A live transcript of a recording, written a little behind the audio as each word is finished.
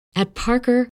At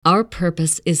Parker, our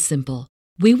purpose is simple.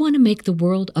 We want to make the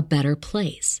world a better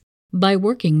place by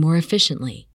working more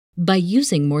efficiently, by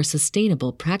using more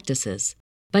sustainable practices,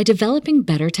 by developing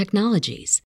better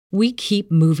technologies. We keep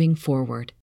moving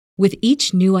forward. With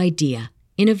each new idea,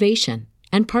 innovation,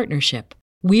 and partnership,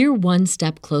 we're one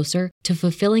step closer to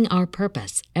fulfilling our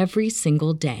purpose every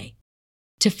single day.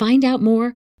 To find out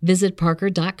more, visit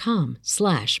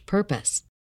parker.com/purpose.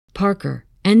 Parker,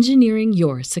 engineering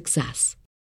your success.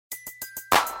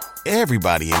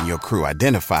 Everybody in your crew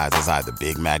identifies as either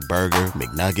Big Mac Burger,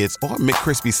 McNuggets, or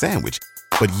McCrispy Sandwich.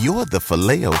 But you're the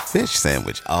Filet-O-Fish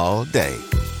Sandwich all day.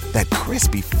 That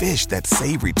crispy fish, that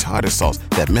savory tartar sauce,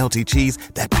 that melty cheese,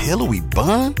 that pillowy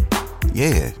bun.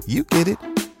 Yeah, you get it.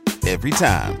 Every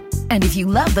time. And if you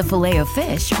love the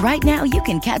Filet-O-Fish, right now you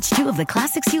can catch 2 of the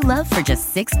classics you love for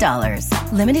just $6.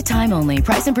 Limited time only.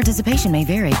 Price and participation may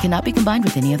vary. Cannot be combined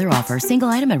with any other offer. Single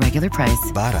item at regular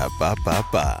price.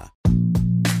 Ba-da-ba-ba-ba.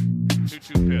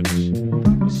 2-2 pitch.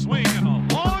 A swing and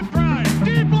a long drive.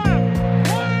 Deep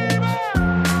left. Way back.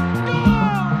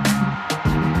 Gone.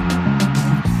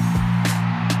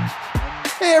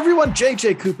 Hey everyone,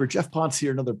 JJ Cooper, Jeff Ponce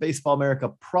here, another Baseball America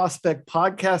Prospect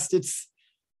Podcast.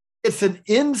 It's an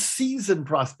in-season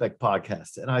prospect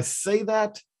podcast, and I say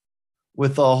that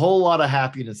with a whole lot of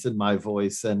happiness in my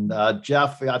voice. And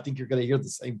Jeff, I think you're going to hear the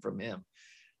same from him.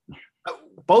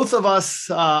 Both of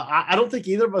us, I don't think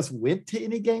either of us went to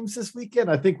any games this weekend.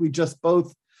 I think we just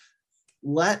both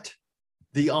let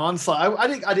the onslaught.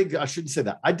 I shouldn't say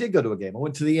that. I did go to a game. I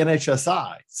went to the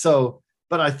NHSI.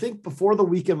 But I think before the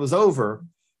weekend was over,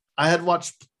 I had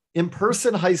watched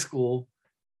in-person high school,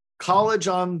 college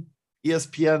on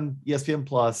ESPN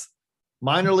Plus,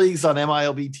 minor leagues on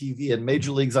MILB TV, and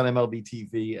major leagues on MLB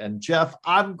TV. And Jeff,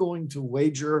 I'm going to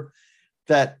wager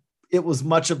that it was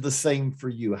much of the same for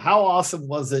you. How awesome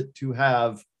was it to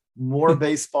have more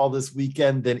baseball this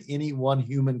weekend than any one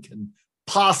human can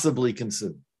possibly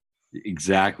consume?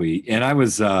 Exactly. And I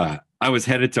was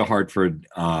headed to Hartford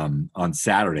on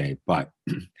Saturday, but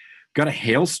got a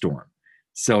hailstorm.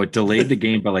 So it delayed the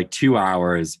game by like 2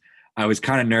 hours. I was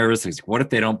kind of nervous. I was like, what if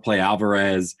they don't play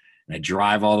Alvarez? And I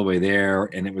drive all the way there.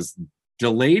 And it was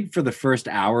delayed for the first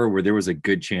hour where there was a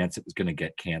good chance it was going to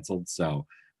get canceled. So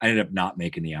I ended up not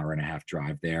making the 1.5-hour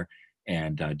drive there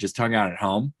and just hung out at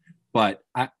home. But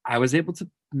I was able to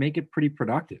make it pretty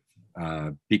productive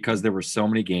because there were so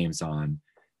many games on,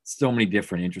 so many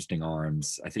different interesting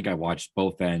arms. I think I watched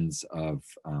both ends of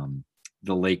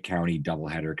the Lake County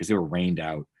doubleheader because they were rained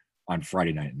out on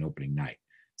Friday night and opening night.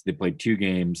 They played 2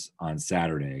 games on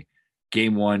Saturday.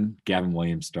 Game 1, Gavin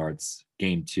Williams starts.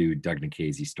 Game 2, Doug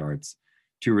Nikhazy starts.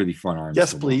 2 really fun arms.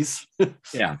 Yes, please.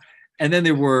 Yeah. And then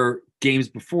there were games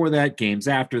before that, games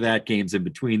after that, games in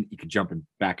between. You could jump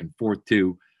back and forth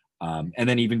to, and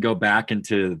then even go back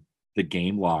into the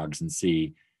game logs and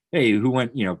see, hey, who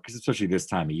went, because especially this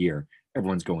time of year,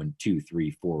 everyone's going 2,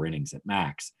 3, 4 innings at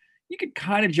max. You could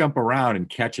kind of jump around and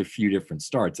catch a few different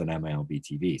starts on MLB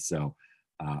TV. So,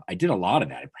 I did a lot of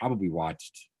that. I probably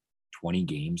watched 20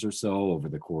 games or so over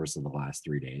the course of the last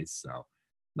 3 days. So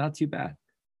not too bad.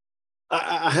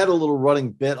 I had a little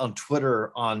running bit on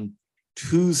Twitter on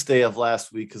Tuesday of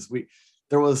last week because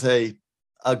there was a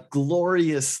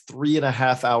glorious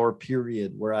 3.5-hour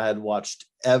period where I had watched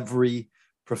every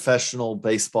professional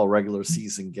baseball regular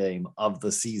season game of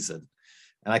the season.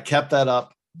 And I kept that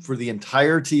up for the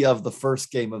entirety of the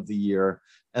first game of the year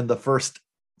and the first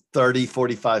 30,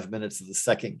 45 minutes of the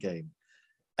second game.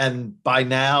 And by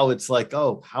now it's like,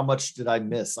 oh, how much did I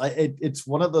miss? It's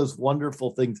one of those wonderful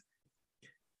things.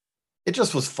 It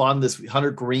just was fun this week.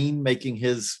 Hunter Green making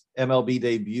his MLB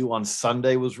debut on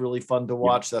Sunday was really fun to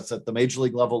watch. Yeah. That's at the major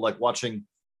league level, like watching.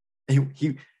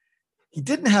 He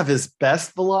didn't have his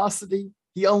best velocity.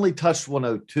 He only touched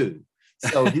 102.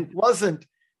 So he wasn't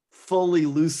fully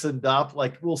loosened up.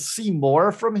 Like we'll see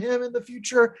more from him in the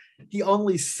future. He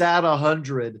only sat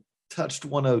 100, touched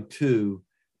 102,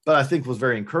 but I think was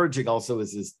very encouraging also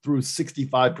is threw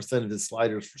 65% of his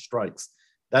sliders for strikes.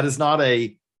 That is not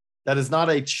a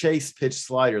chase pitch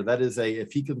slider. That is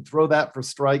if he can throw that for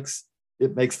strikes,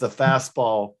 it makes the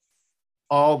fastball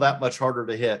all that much harder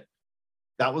to hit.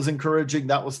 That was encouraging.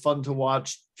 That was fun to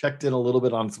watch. Checked in a little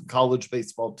bit on some college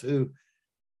baseball too.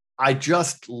 I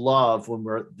just love when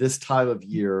we're at this time of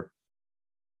year,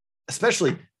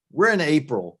 especially we're in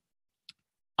April.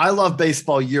 I love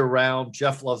baseball year round.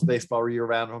 Jeff loves baseball year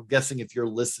round. I'm guessing if you're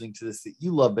listening to this, that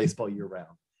you love baseball year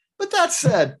round. But that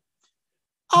said,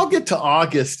 I'll get to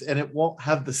August and it won't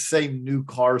have the same new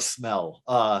car smell,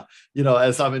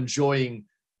 as I'm enjoying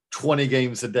 20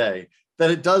 games a day. than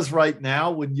it does right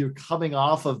now when you're coming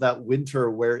off of that winter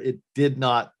where it did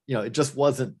not, it just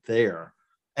wasn't there.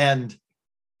 And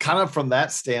kind of from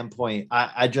that standpoint,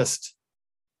 I just,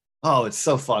 oh, it's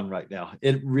so fun right now.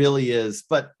 It really is.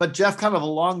 But Jeff, kind of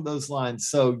along those lines.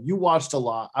 So you watched a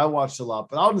lot. I watched a lot,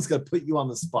 but I'm just going to put you on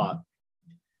the spot.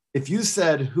 If you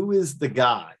said, who is the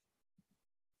guy?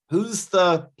 Who's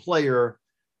the player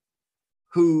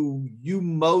who you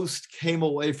most came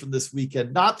away from this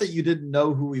weekend? Not that you didn't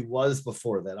know who he was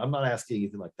before that. I'm not asking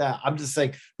anything like that. I'm just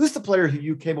saying, who's the player who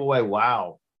you came away?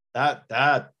 Wow, that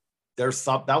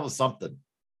was something.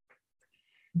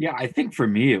 Yeah, I think for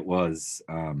me it was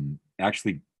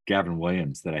actually Gavin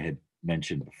Williams that I had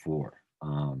mentioned before.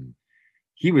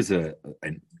 He was an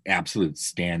absolute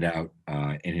standout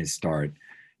in his start.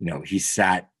 He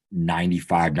sat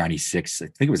 95, 96, I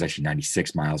think it was actually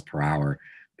 96 miles per hour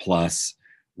plus,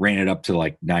 ran it up to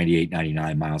like 98,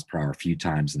 99 miles per hour a few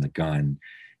times in the gun.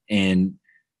 And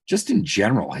just in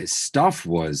general, his stuff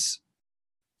was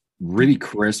really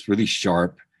crisp, really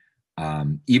sharp.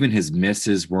 Even his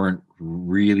misses weren't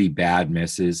really bad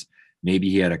misses. Maybe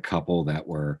he had a couple that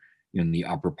were in the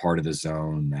upper part of the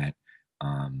zone that,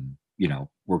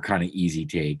 were kind of easy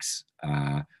takes.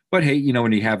 But hey,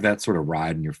 when you have that sort of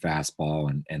ride in your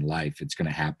fastball and life, it's going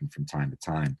to happen from time to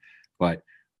time. But,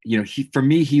 for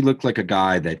me, he looked like a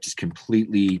guy that just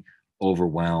completely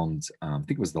overwhelmed. I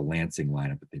think it was the Lansing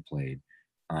lineup that they played.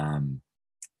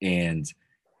 And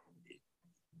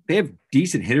they have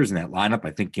decent hitters in that lineup.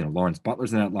 I think, Lawrence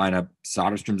Butler's in that lineup.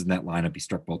 Soderstrom's in that lineup. He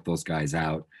struck both those guys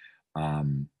out,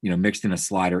 mixed in a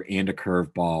slider and a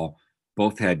curveball.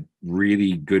 Both had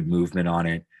really good movement on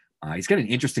it. He's got an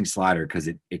interesting slider because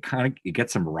it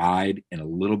gets some ride and a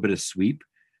little bit of sweep.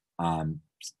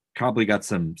 Probably got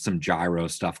some gyro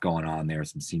stuff going on there,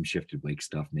 some seam shifted wake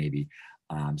stuff maybe.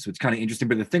 So it's kind of interesting.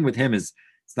 But the thing with him is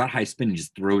it's not high spin. He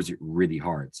just throws it really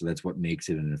hard. So that's what makes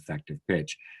it an effective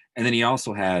pitch. And then he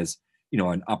also has,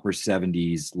 an upper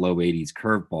 70s, low 80s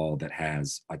curveball that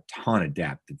has a ton of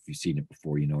depth. If you've seen it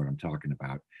before, you know what I'm talking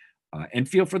about. And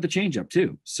feel for the changeup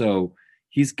too. So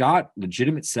he's got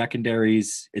legitimate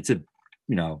secondaries. It's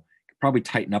probably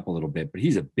tighten up a little bit, but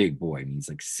he's a big boy. I mean, he's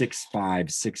like 6'5",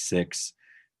 6'6",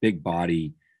 big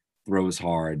body, throws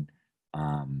hard.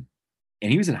 And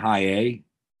he was in high A.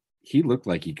 He looked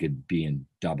like he could be in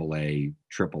double A,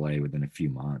 triple A within a few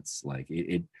months. Like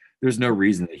there's no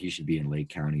reason that he should be in Lake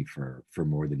County for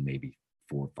more than maybe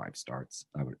 4 or 5 starts.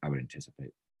 I would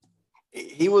anticipate.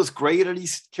 He was great at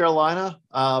East Carolina.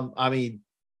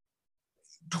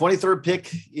 23rd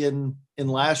pick in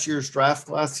last year's draft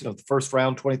class, the first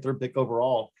round, 23rd pick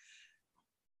overall.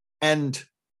 And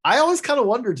I always kind of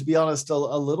wondered, to be honest, a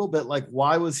little bit like,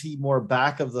 why was he more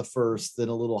back of the first than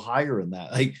a little higher in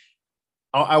that? Like,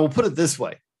 I will put it this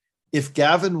way. If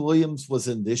Gavin Williams was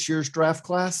in this year's draft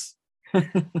class,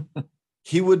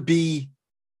 he would be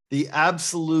the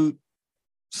absolute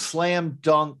slam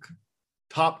dunk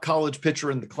top college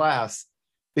pitcher in the class,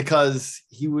 because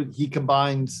he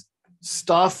combines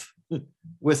stuff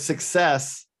with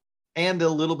success and a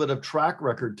little bit of track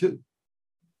record too.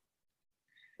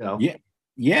 Yeah.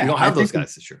 You don't have those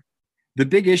guys this year. The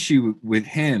big issue with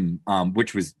him,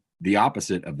 which was the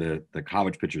opposite of the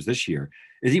college pitchers this year,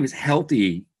 is he was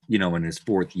healthy, in his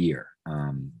 4th year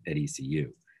at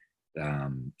ECU.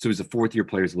 So he's a 4th-year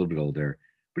player, he's a little bit older,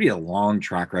 but he had a long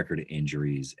track record of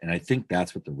injuries, and I think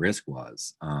that's what the risk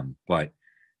was. But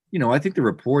I think the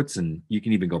reports, and you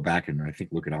can even go back and I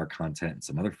think look at our content and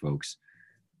some other folks,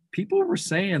 people were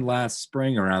saying last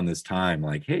spring around this time,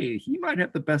 like, hey, he might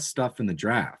have the best stuff in the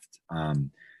draft.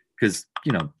 Because,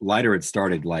 Leiter had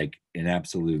started like an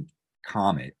absolute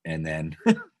comet. And then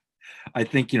I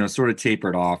think, sort of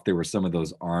tapered off. There were some of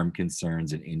those arm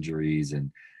concerns and injuries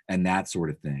and that sort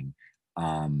of thing.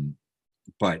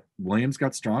 But Williams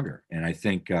got stronger. And I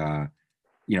think,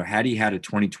 had he had a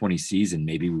 2020 season,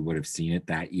 maybe we would have seen it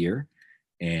that year.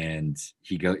 And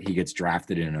he gets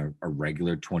drafted in a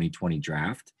regular 2020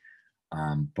 draft.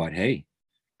 But hey,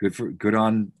 good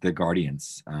on the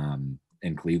Guardians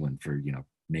in Cleveland for,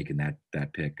 making that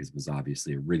pick, because it was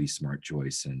obviously a really smart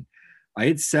choice. And I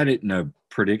had said it in a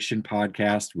prediction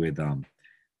podcast with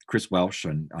Chris Welsh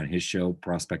on his show,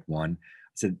 Prospect One.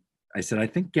 I said, I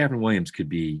think Gavin Williams could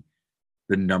be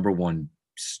the number 1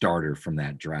 starter from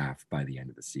that draft by the end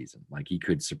of the season. Like, he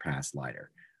could surpass Leiter.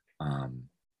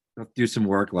 Do some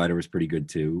work. Leiter was pretty good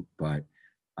too, but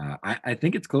I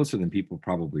think it's closer than people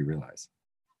probably realize.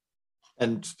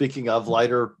 And speaking of,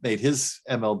 Leiter made his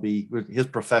MLB, his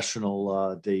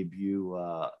professional debut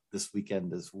this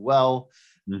weekend as well.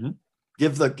 Mm-hmm.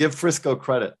 Give Frisco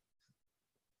credit.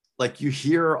 like you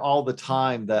hear all the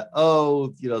time that,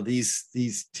 oh, you know, these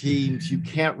teams, you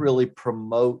can't really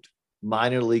promote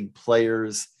minor league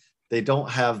players. They don't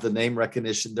have the name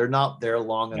recognition. They're not there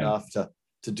long enough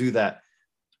to do that.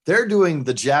 They're doing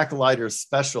the Jack Leiter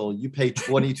special. You pay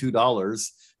 $22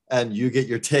 and you get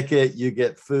your ticket, you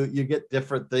get food, you get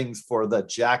different things for the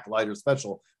Jack Leiter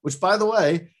special, which, by the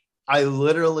way, I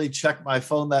literally checked my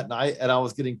phone that night and I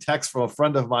was getting texts from a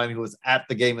friend of mine who was at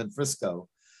the game in Frisco.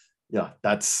 Yeah,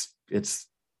 it's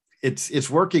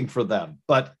working for them.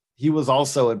 But he was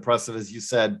also impressive, as you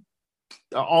said.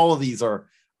 All of these are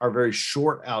very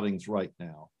short outings right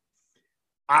now.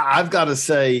 I've got to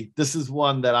say, this is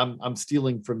one that I'm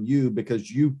stealing from you,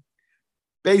 because you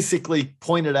basically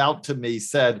pointed out to me,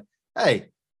 said, hey,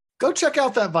 go check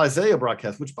out that Visalia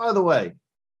broadcast, which, by the way,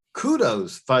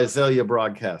 kudos, Visalia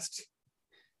broadcast.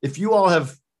 If you all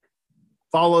have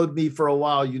followed me for a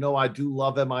while, you know I do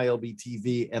love MILB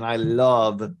TV, and I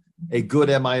love a good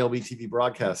MILB TV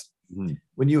broadcast. Mm-hmm.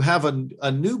 When you have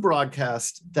a new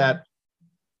broadcast that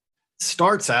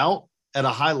starts out at a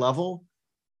high level,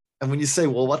 and when you say,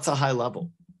 well, what's a high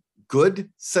level? Good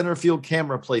center field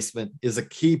camera placement is a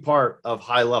key part of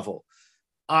high level.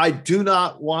 I do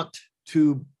not want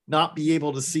to not be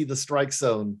able to see the strike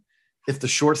zone if the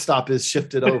shortstop is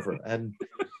shifted over. And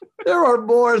there are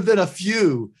more than a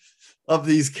few of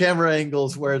these camera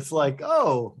angles where it's like,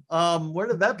 oh, where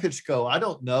did that pitch go? I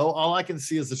don't know. All I can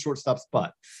see is the shortstop's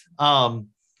butt.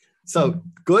 So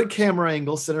good camera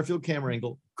angle, center field camera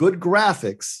angle, good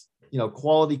graphics, you know,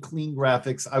 quality, clean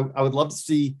graphics. I would love to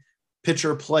see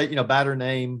pitcher play, you know, batter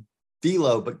name,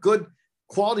 velo, but good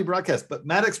quality broadcast. But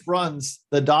Maddox Bruns,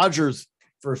 the Dodgers'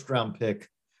 first round pick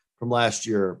from last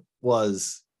year,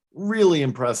 was really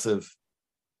impressive,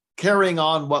 carrying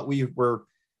on what we were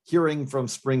hearing from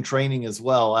spring training as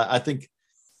well. I think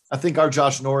our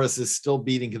Josh Norris is still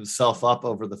beating himself up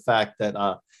over the fact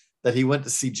that he went to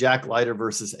see Jack Leiter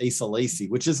versus Asa Lacy,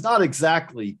 which is not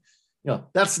exactly, you know,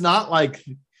 that's not like,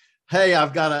 hey,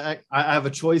 I have a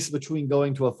choice between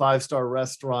going to a 5-star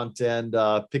restaurant and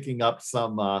picking up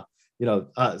some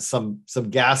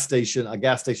gas station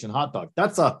hot dog.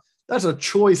 That's a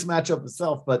choice matchup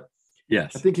itself. But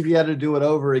yes, I think if you had to do it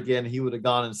over again, he would have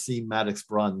gone and seen Maddox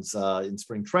Bruns in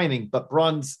spring training. But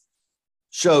Bruns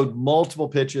showed multiple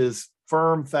pitches,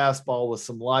 firm fastball with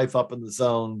some life up in the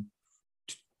zone,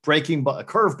 breaking a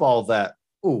curveball that,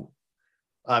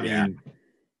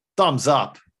 thumbs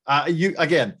up.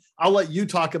 I'll let you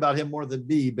talk about him more than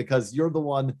me, because you're the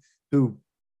one who,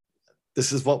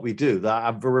 this is what we do.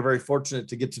 We're very fortunate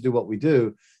to get to do what we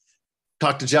do.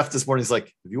 Talked to Jeff this morning. He's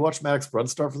like, have you watched Maddox Bruns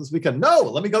start for this weekend? No,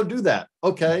 let me go do that.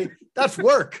 Okay. That's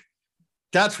work.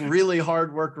 That's really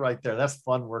hard work right there. That's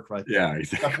fun work right there. Yeah,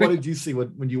 exactly. What did you see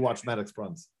when you watched Maddox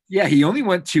Bruns? Yeah, he only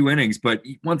went 2 innings, but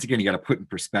once again, you got to put in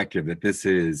perspective that this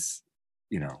is,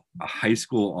 you know, a high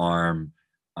school arm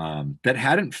that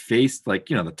hadn't faced, like,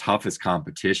 you know, the toughest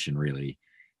competition really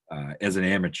as an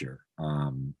amateur,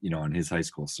 you know, on his high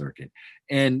school circuit.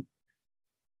 And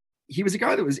he was a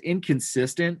guy that was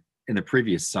inconsistent in the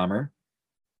previous summer.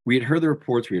 We had heard the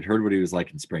reports. We had heard what he was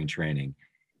like in spring training.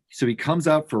 So he comes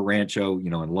out for Rancho, you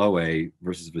know, in low A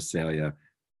versus Visalia,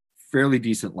 fairly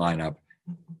decent lineup.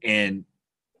 And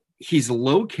he's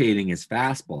locating his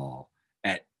fastball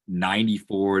at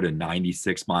 94 to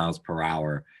 96 miles per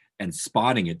hour and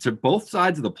spotting it to both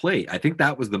sides of the plate. I think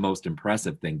that was the most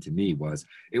impressive thing to me. Was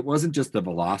it wasn't just the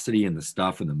velocity and the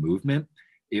stuff and the movement.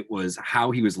 It was how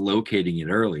he was locating it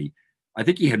early. I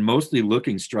think he had mostly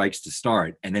looking strikes to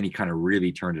start, and then he kind of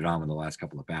really turned it on with the last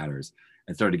couple of batters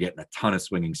and started getting a ton of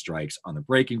swinging strikes on the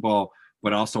breaking ball,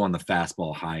 but also on the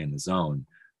fastball high in the zone.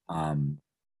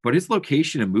 But his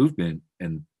location and movement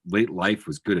and late life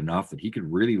was good enough that he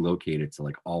could really locate it to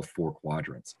like all 4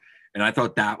 quadrants. And I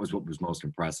thought that was what was most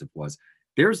impressive. Was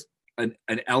there's an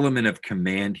element of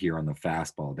command here on the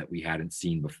fastball that we hadn't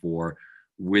seen before,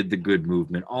 with the good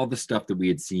movement, all the stuff that we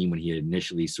had seen when he had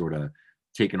initially sort of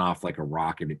taken off like a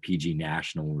rocket at PG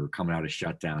National when we were coming out of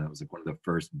shutdown. It was like one of the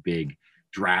first big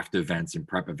draft events and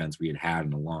prep events we had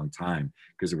in a long time,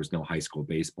 because there was no high school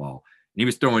baseball. And he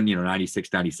was throwing, 96,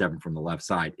 97 from the left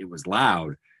side. It was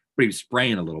loud, but he was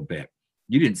spraying a little bit.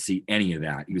 You didn't see any of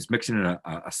that. He was mixing in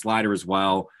a slider as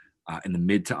well, in the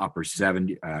mid to upper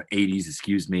 80s,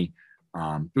 excuse me.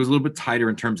 It was a little bit tighter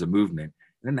in terms of movement.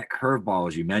 And then that curveball,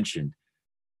 as you mentioned,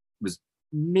 was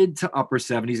mid to upper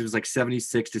 70s. It was like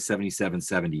 76 to 77,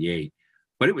 78.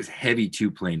 But it was heavy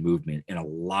 2-plane movement and a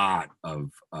lot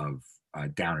of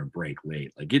down and break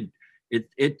late. Like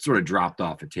it sort of dropped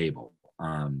off a table.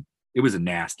 It was a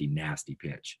nasty, nasty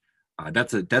pitch.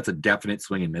 That's a definite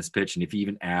swing and miss pitch. And if he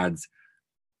even adds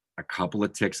a couple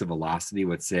of ticks of velocity.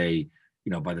 Let's say,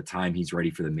 by the time he's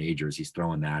ready for the majors, he's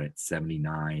throwing that at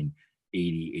 79,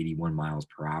 80, 81 miles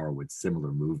per hour with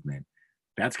similar movement.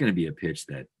 That's going to be a pitch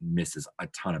that misses a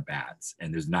ton of bats,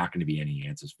 and there's not going to be any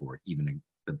answers for it, even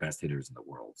the best hitters in the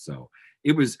world. So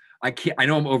it was, I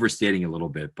know I'm overstating a little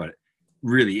bit, but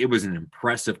really it was an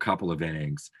impressive couple of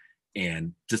innings,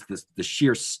 and just the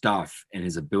sheer stuff and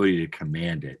his ability to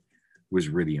command it was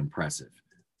really impressive.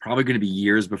 Probably going to be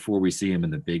years before we see him in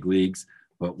the big leagues,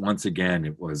 but once again,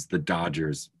 it was the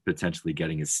Dodgers potentially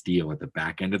getting a steal at the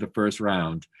back end of the first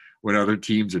round when other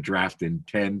teams are drafting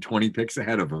 10, 20 picks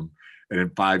ahead of them. And in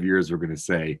 5 years, we're going to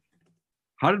say,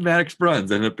 how did Maddox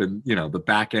Bruns end up in, the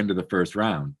back end of the first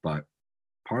round? But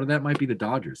part of that might be the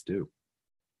Dodgers too.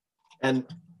 And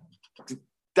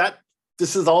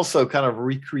this is also kind of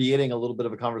recreating a little bit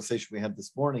of a conversation we had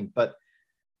this morning, but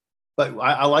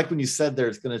I like when you said there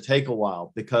it's going to take a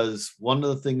while, because one of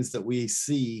the things that we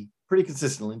see pretty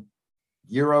consistently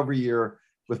year over year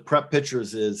with prep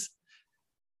pitchers is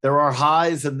there are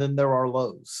highs and then there are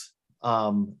lows.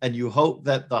 And you hope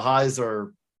that the highs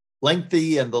are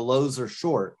lengthy and the lows are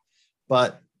short,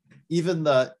 but even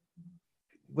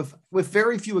with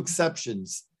very few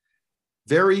exceptions,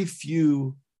 very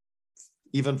few,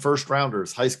 even first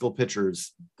rounders, high school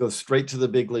pitchers go straight to the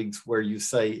big leagues where you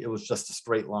say it was just a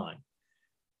straight line.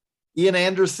 Ian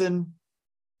Anderson,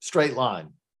 straight line.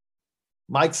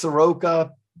 Mike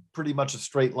Soroka, pretty much a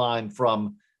straight line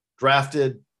from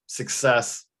drafted,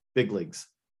 success, big leagues.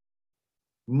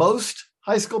 Most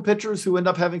high school pitchers who end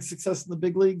up having success in the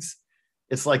big leagues,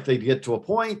 it's like they get to a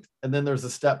point and then there's a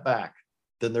step back.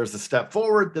 Then there's a step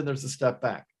forward, then there's a step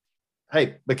back.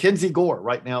 Hey, Mackenzie Gore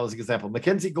right now is an example.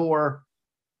 Mackenzie Gore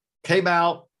came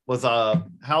out, was a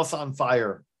house on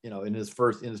fire, in his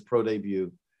pro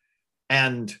debut.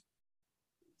 And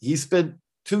he spent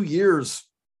 2 years,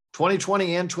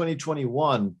 2020 and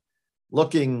 2021,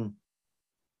 looking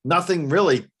nothing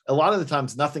really, a lot of the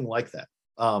times, nothing like that.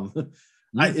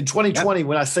 In 2020,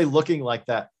 when I say looking like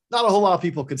that, not a whole lot of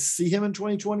people could see him in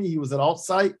 2020. He was at alt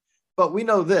site, but we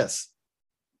know this.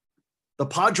 The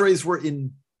Padres were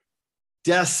in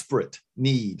desperate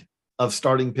need of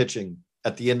starting pitching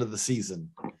at the end of the season.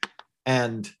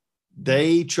 And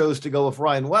they chose to go with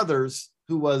Ryan Weathers,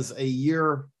 who was a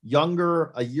year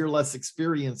younger, a year less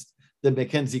experienced than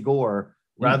Mackenzie Gore,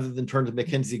 rather than turn to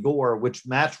Mackenzie Gore, which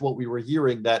matched what we were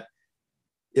hearing, that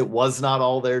it was not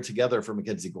all there together for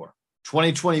Mackenzie Gore.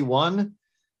 2021,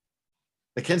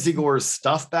 Mackenzie Gore's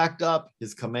stuff backed up,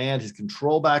 his command, his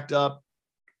control backed up,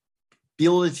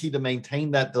 ability to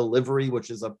maintain that delivery, which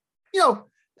is an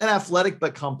athletic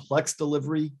but complex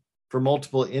delivery for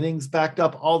multiple innings backed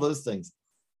up, all those things.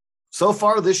 So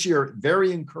far this year,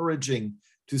 very encouraging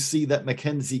to see that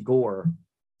Mackenzie Gore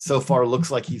so far looks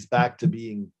like he's back to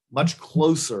being much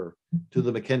closer to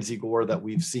the Mackenzie Gore that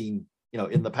we've seen,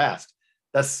 in the past.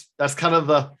 That's kind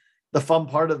of the fun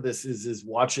part of this is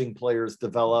watching players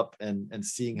develop and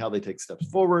seeing how they take steps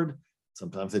forward.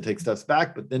 Sometimes they take steps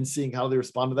back, but then seeing how they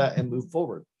respond to that and move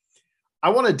forward. I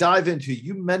want to dive into,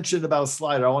 you mentioned about a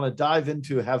slider. I want to dive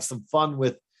into, have some fun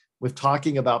with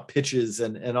talking about pitches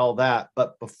and all that.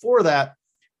 But before that,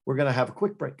 we're going to have a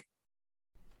quick break.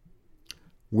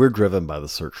 We're driven by the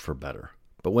search for better.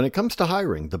 But when it comes to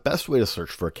hiring, the best way to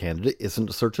search for a candidate isn't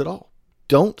to search at all.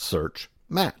 Don't search,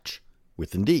 match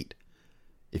with Indeed.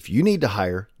 If you need to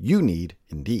hire, you need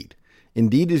Indeed.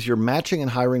 Indeed is your matching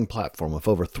and hiring platform with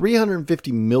over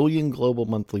 350 million global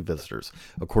monthly visitors,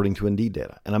 according to Indeed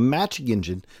data, and a matching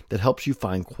engine that helps you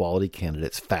find quality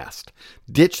candidates fast.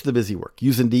 Ditch the busy work.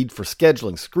 Use Indeed for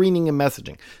scheduling, screening, and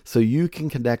messaging so you can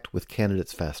connect with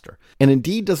candidates faster. And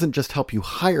Indeed doesn't just help you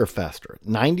hire faster.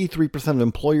 93% of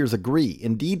employers agree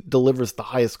Indeed delivers the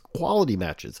highest quality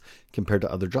matches compared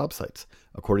to other job sites,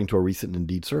 according to a recent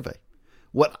Indeed survey.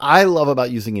 What I love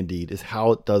about using Indeed is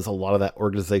how it does a lot of that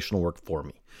organizational work for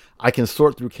me. I can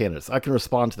sort through candidates. I can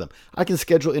respond to them. I can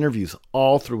schedule interviews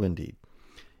all through Indeed.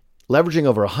 Leveraging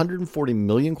over 140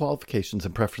 million qualifications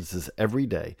and preferences every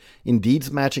day,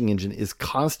 Indeed's matching engine is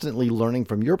constantly learning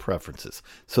from your preferences.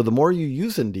 So the more you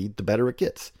use Indeed, the better it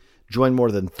gets. Join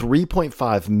more than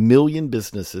 3.5 million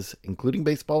businesses, including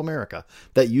Baseball America,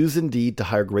 that use Indeed to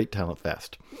hire great talent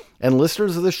fast. And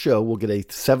listeners of the show will get a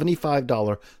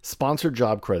 $75 sponsored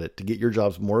job credit to get your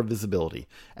jobs more visibility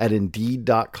at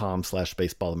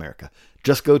Indeed.com/BaseballAmerica.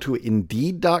 Just go to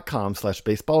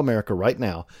Indeed.com/BaseballAmerica right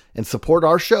now and support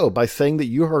our show by saying that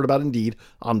you heard about Indeed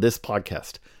on this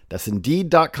podcast. That's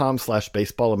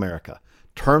Indeed.com/BaseballAmerica.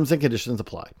 Terms and conditions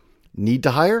apply. Need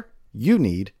to hire? You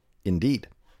need Indeed.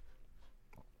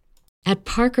 At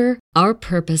Parker, our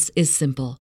purpose is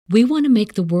simple. We want to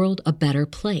make the world a better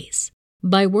place.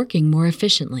 By working more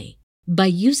efficiently, by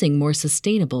using more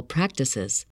sustainable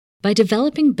practices, by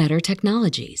developing better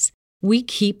technologies, we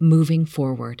keep moving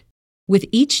forward. With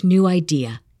each new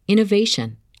idea,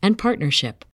 innovation, and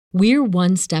partnership, we're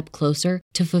one step closer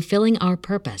to fulfilling our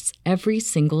purpose every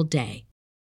single day.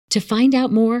 To find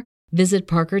out more, visit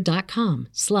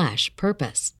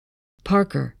parker.com/purpose.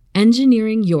 Parker,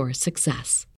 engineering your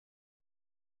success.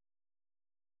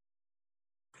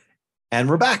 And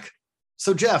we're back.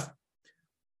 So, Jeff,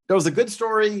 there was a good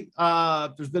story.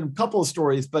 There's been a couple of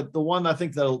stories, but the one I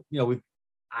think that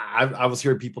I was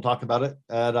hearing people talk about it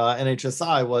at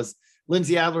NHSI was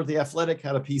Lindsay Adler, The Athletic,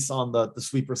 had a piece on the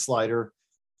sweeper slider.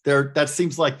 That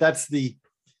seems like that's the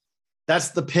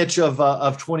pitch of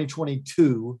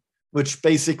 2022, which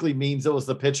basically means it was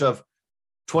the pitch of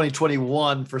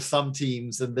 2021 for some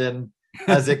teams, and then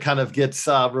as it kind of gets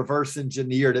reverse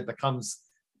engineered, it becomes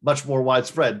much more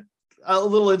widespread. A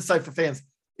little insight for fans: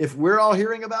 if we're all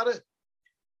hearing about it,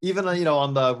 even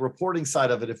on the reporting side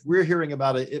of it, if we're hearing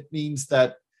about it, it means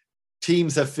that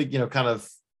teams have kind of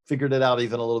figured it out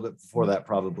even a little bit before that,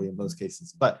 probably in most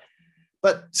cases. But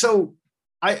so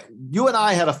you and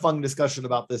I had a fun discussion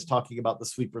about this, talking about the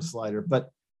sweeper slider,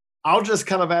 but I'll just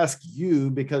kind of ask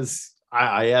you, because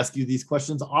I ask you these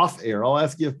questions off air. I'll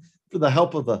ask you for the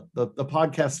help of the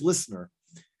podcast listener.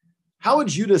 How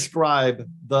would you describe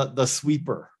the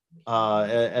sweeper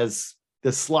as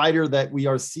the slider that we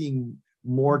are seeing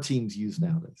more teams use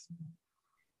nowadays?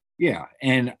 Yeah.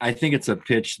 And I think it's a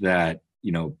pitch that,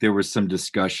 there was some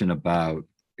discussion about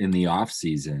in the off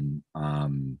season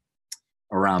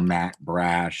around Matt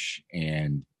Brash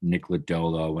and Nick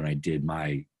Lodolo when I did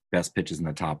my best pitches in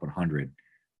the top 100,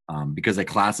 because I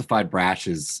classified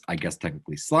Brash's, I guess,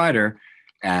 technically slider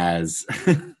as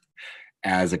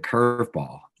as a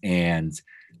curveball. And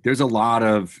there's a lot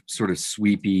of sort of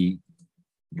sweepy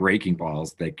breaking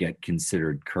balls that get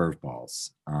considered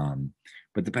curveballs.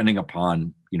 But depending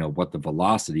upon, what the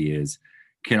velocity is,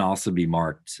 can also be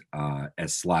marked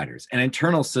as sliders. And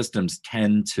internal systems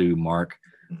tend to mark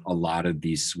a lot of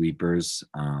these sweepers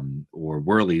or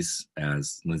whirlies,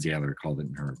 as Lindsay Adler called it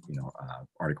in her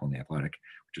article in The Athletic,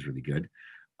 which is really good,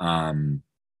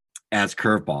 as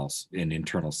curveballs in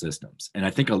internal systems. And I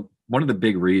think one of the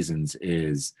big reasons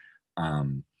is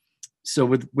so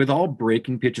with all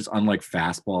breaking pitches, unlike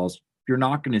fastballs, you're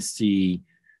not going to see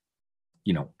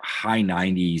high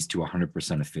 90s to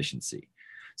 100% efficiency.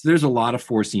 So there's a lot of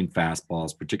four-seam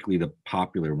fastballs, particularly the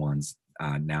popular ones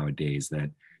nowadays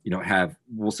that have,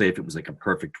 we'll say if it was like a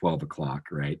perfect 12 o'clock,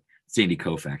 right? Sandy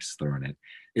Koufax is throwing it.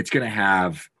 It's going to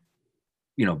have,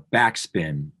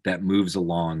 backspin that moves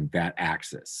along that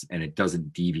axis and it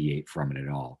doesn't deviate from it at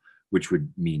all, which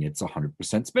would mean it's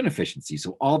 100% spin efficiency.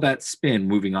 So all that spin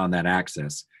moving on that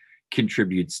axis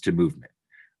contributes to movement.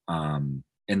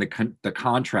 And the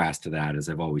contrast to that, as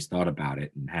I've always thought about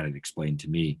it and had it explained to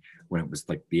me when it was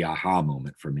like the aha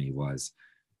moment for me, was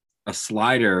a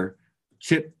slider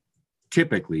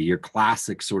typically your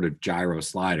classic sort of gyro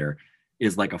slider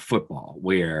is like a football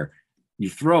where you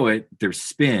throw it, there's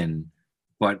spin,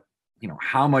 but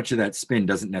how much of that spin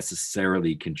doesn't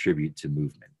necessarily contribute to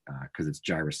movement because it's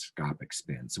gyroscopic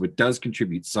spin. So it does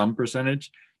contribute some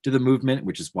percentage to the movement,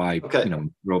 which is why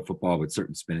throw football with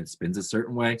certain spin, it spins a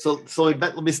certain way. So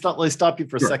let me stop you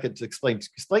for a second to explain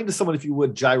to someone, if you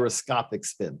would, gyroscopic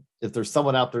spin. If there's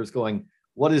someone out there who's going,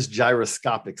 what is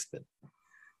gyroscopic spin?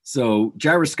 So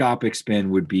gyroscopic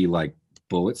spin would be like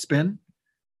bullet spin.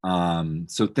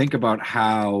 So think about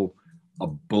how a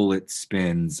bullet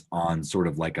spins on sort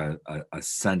of like a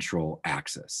central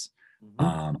axis.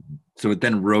 Mm-hmm. So it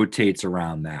then rotates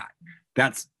around that.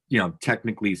 That's,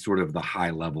 technically sort of the high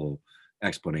level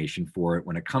explanation for it.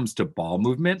 When it comes to ball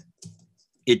movement,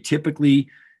 it typically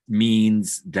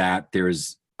means that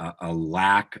there's a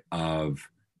lack of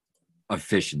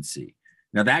efficiency.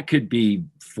 Now that could be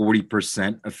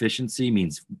 40% efficiency,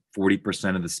 means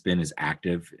 40% of the spin is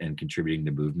active and contributing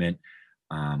to movement.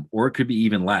 Or it could be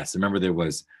even less. Remember, there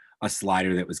was a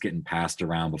slider that was getting passed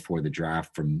around before the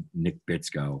draft from Nick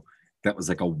Bitsko that was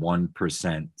like a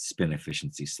 1% spin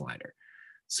efficiency slider.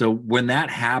 So when that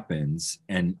happens,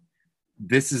 and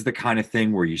this is the kind of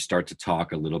thing where you start to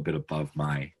talk a little bit above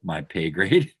my pay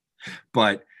grade,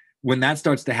 but when that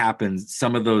starts to happen,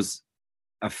 some of those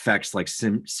effects like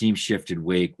seam shifted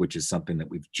wake, which is something that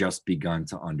we've just begun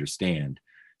to understand,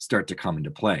 start to come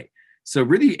into play. So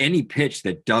really any pitch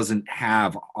that doesn't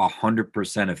have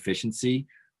 100% efficiency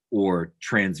or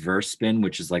transverse spin,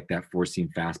 which is like that four-seam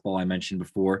fastball I mentioned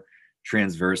before,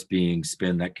 transverse being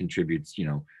spin that contributes,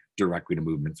 directly to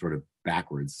movement sort of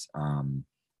backwards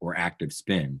or active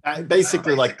spin.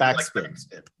 Basically like backspin.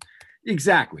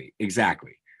 Exactly.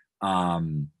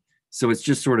 So it's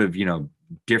just sort of,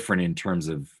 different in terms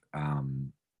of,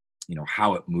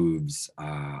 how it moves.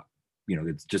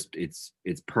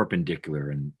 It's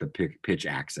perpendicular in the pitch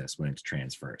axis when it's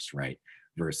transverse, right?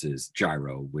 Versus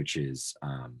gyro, which is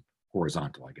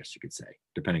horizontal, I guess you could say,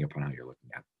 depending upon how you're looking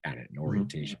at it and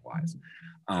orientation wise.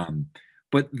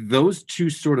 But those two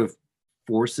sort of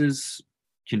forces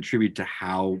contribute to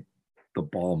how the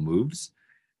ball moves.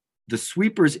 The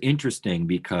sweeper is interesting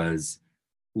because,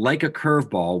 like a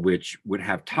curveball, which would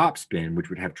have topspin, which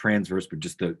would have transverse, but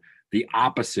just the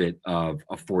opposite of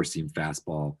a four-seam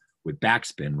fastball with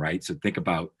backspin, right? So think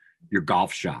about your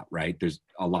golf shot, right? There's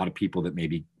a lot of people that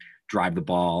maybe drive the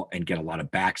ball and get a lot of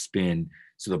backspin,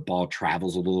 so the ball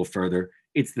travels a little further.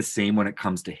 It's the same when it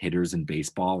comes to hitters in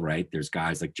baseball, right? There's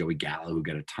guys like Joey Gallo who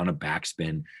get a ton of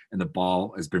backspin, and the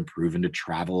ball has been proven to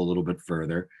travel a little bit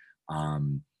further.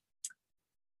 And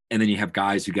then you have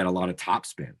guys who get a lot of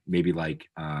topspin, maybe like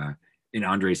in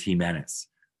Andres Jimenez,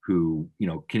 who,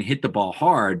 can hit the ball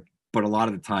hard, but a lot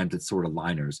of the times it's sort of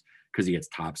liners because he gets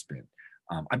topspin.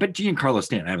 I bet Giancarlo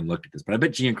Stanton, I haven't looked at this, but I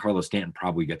bet Giancarlo Stanton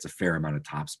probably gets a fair amount of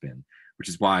topspin, which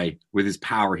is why with his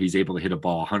power, he's able to hit a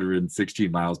ball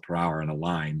 116 miles per hour on a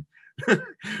line,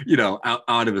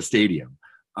 out of a stadium.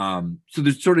 So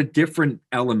there's sort of different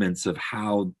elements of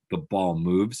how the ball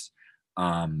moves.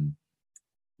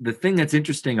 The thing that's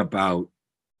interesting about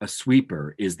a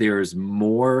sweeper is there's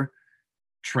more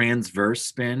transverse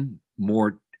spin,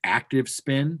 more active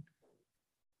spin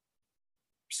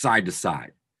side to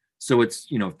side. So it's,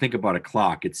 think about a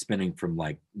clock, it's spinning from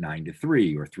like 9 to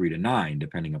 3 or 3 to 9,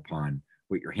 depending upon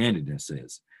what your handedness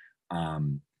is.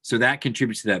 So that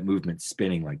contributes to that movement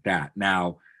spinning like that.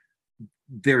 Now,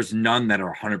 there's none that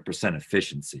are 100%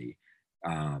 efficiency.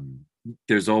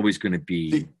 There's always going to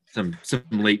be some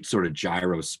late sort of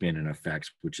gyro spin and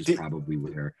effects, which is probably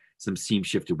where some seam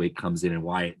shifted weight comes in and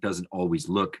why it doesn't always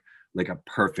look like a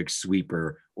perfect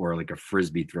sweeper or like a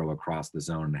Frisbee throw across the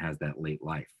zone and has that late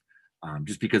life.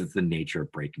 Just because it's the nature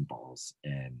of breaking balls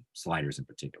and sliders in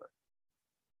particular.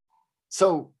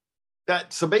 So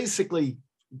basically,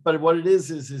 but what it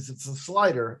is it's a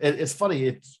slider. It's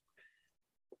funny.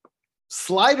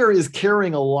 Slider is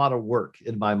carrying a lot of work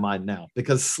in my mind now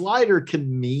because slider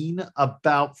can mean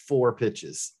about 4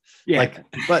 pitches. Yeah.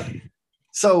 But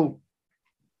so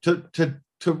to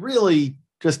really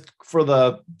just for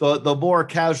the more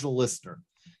casual listener,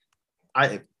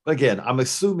 I'm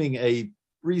assuming a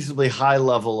reasonably high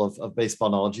level of baseball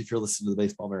knowledge if you're listening to the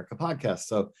Baseball America podcast.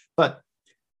 So, but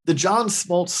the John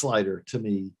Smoltz slider to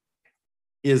me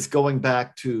is going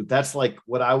back to, that's like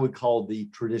what I would call the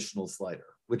traditional slider,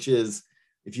 which is,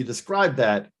 if you describe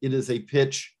that, it is a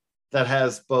pitch that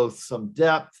has both some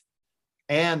depth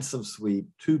and some sweep,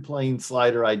 2-plane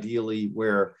slider, ideally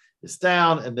where it's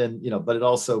down. And then, but it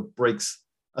also breaks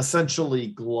essentially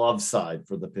glove side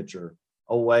for the pitcher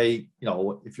away.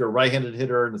 If you're a right-handed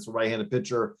hitter and it's a right-handed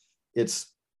pitcher,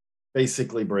 it's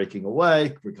basically breaking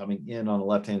away. We're coming in on a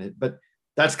left-handed hit, but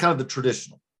that's kind of the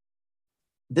traditional.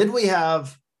 Then we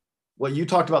have what you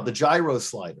talked about, the gyro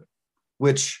slider,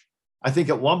 which I think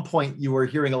at one point you were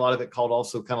hearing a lot of it called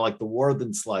also kind of like the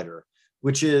Worthen slider,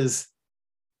 which is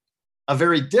a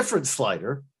very different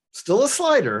slider, still a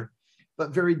slider, but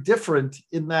very different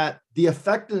in that the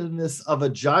effectiveness of a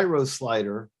gyro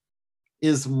slider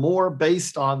is more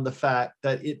based on the fact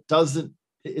that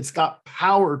it's got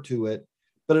power to it,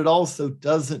 but it also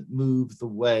doesn't move the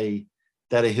way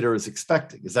that a hitter is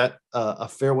expecting. Is that a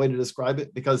fair way to describe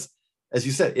it? Because as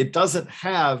you said, it doesn't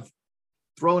have,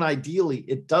 thrown ideally,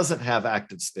 it doesn't have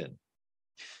active spin.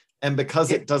 And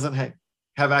because it doesn't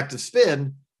have active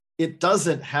spin, it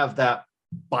doesn't have that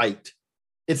bite.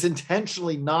 It's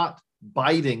intentionally not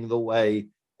biting the way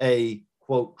a,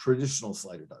 quote, traditional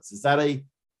slider does. Is that a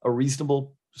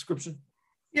reasonable description?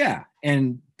 Yeah.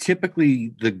 And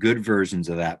typically the good versions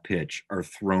of that pitch are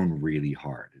thrown really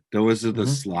hard. Those are the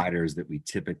sliders that we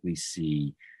typically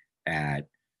see at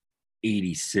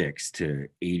 86 to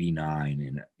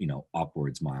 89 and,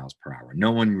 upwards miles per hour.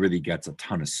 No one really gets a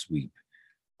ton of sweep.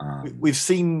 We've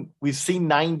seen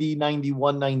 90,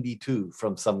 91, 92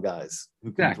 from some guys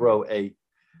who can throw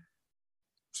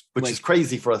which is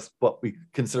crazy for us, what we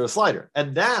consider a slider.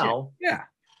 And now,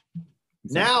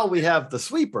 now we have the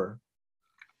sweeper,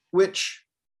 which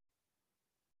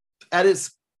at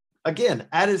its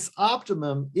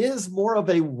optimum is more of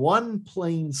a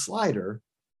 1-plane slider,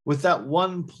 with that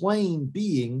 1 plane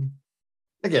being,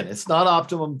 again, it's not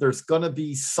optimum. There's going to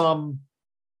be some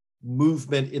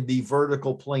movement in the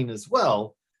vertical plane as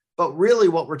well. But really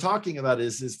what we're talking about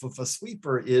is with a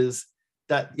sweeper is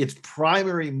that its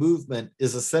primary movement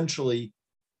is essentially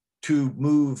to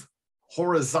move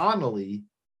horizontally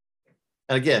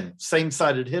And again,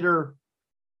 same-sided hitter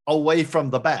away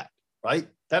from the bat, right?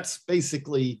 That's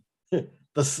basically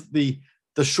the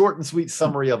short and sweet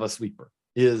summary of a sweeper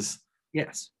is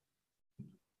yes.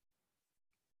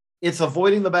 It's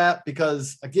avoiding the bat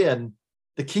because, again,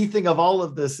 the key thing of all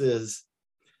of this is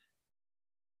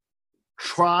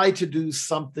try to do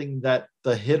something that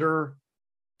the hitter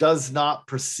does not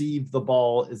perceive the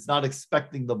ball, is not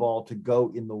expecting the ball to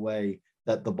go in the way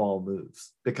that the ball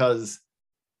moves. Because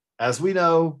as we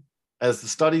know, as the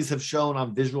studies have shown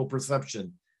on visual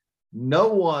perception, no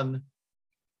one,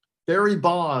 Barry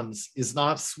Bonds is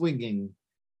not swinging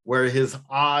where his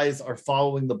eyes are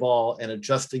following the ball and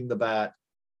adjusting the bat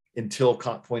until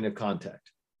point of contact.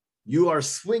 You are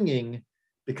swinging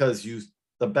because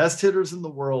the best hitters in the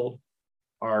world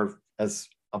are, as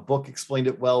a book explained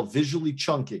it well, visually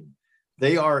chunking.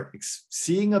 They are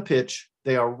seeing a pitch,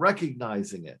 they are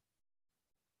recognizing it,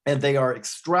 and they are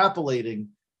extrapolating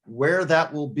where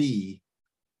that will be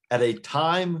at a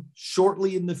time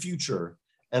shortly in the future,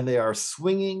 and they are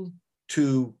swinging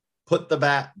to put the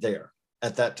bat there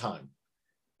at that time.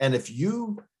 And if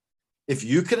you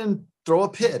can throw a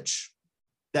pitch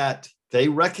that they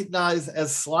recognize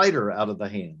as slider out of the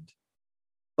hand,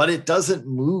 but it doesn't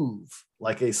move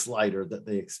like a slider that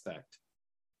they expect,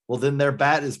 well, then their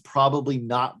bat is probably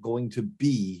not going to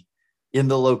be in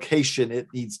the location it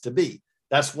needs to be.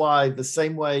 That's why the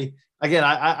same way, again,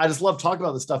 I just love talking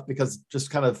about this stuff because just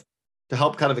kind of to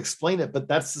help kind of explain it, but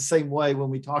that's the same way when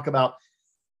we talk about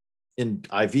in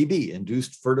IVB,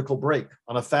 induced vertical break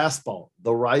on a fastball,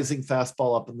 the rising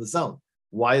fastball up in the zone.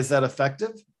 Why is that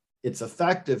effective? It's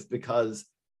effective because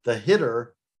the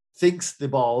hitter thinks the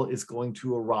ball is going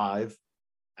to arrive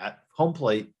at home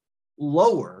plate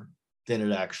lower than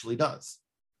it actually does.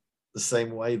 The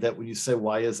same way that when you say,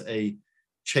 why is a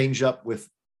changeup with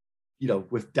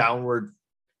downward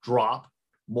drop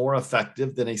more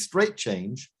effective than a straight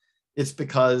change? It's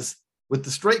because with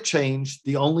the straight change,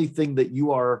 the only thing that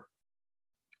you are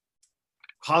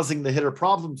causing the hitter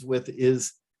problems with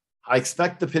is, I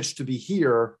expect the pitch to be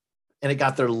here, and it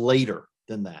got there later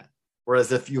than that.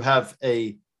 Whereas if you have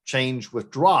a change with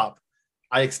drop,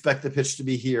 I expect the pitch to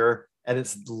be here, and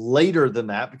it's later than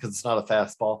that because it's not a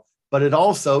fastball, but it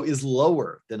also is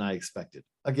lower than I expected.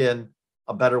 Again,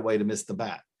 a better way to miss the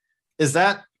bat. Is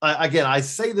that, again, I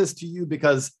say this to you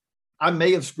because I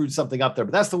may have screwed something up there,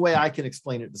 but that's the way I can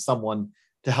explain it to someone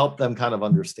to help them kind of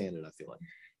understand it, I feel like.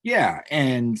 Yeah.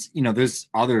 And, there's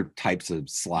other types of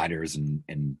sliders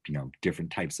and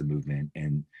different types of movement,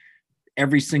 and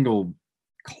every single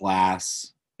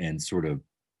class and sort of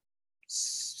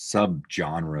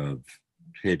subgenre of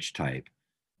pitch type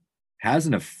has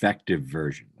an effective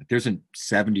version. Like there's a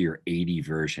 70 or 80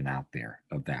 version out there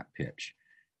of that pitch.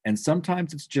 And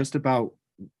sometimes it's just about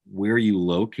where you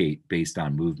locate based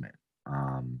on movement.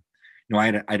 I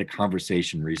had a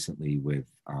conversation recently with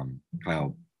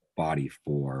Kyle Body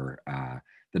for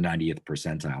the 90th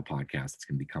Percentile podcast. It's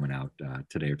going to be coming out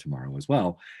today or tomorrow as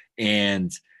well.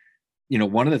 And,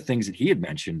 one of the things that he had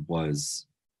mentioned was,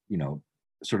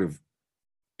 sort of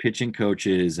pitching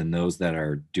coaches and those that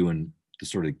are doing the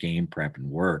sort of game prep and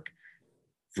work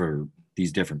for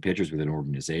these different pitchers within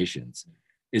organizations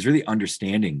is really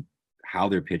understanding how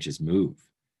their pitches move.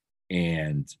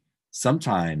 And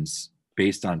sometimes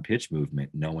based on pitch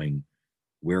movement, knowing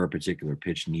where a particular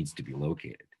pitch needs to be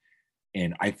located.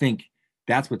 And I think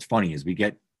that's what's funny is we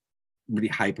get really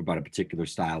hype about a particular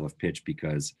style of pitch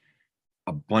because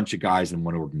a bunch of guys in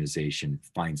one organization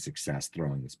find success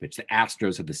throwing this pitch. The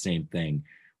Astros had the same thing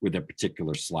with a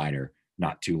particular slider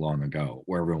not too long ago,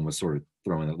 where everyone was sort of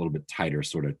throwing a little bit tighter,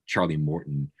 sort of Charlie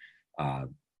Morton,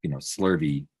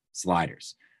 slurvy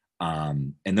sliders.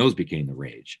 And those became the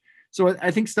rage. So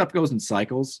I think stuff goes in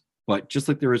cycles, but just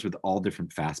like there is with all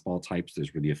different fastball types,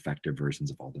 there's really effective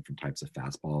versions of all different types of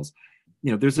fastballs.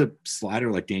 There's a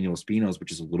slider like Daniel Espino's,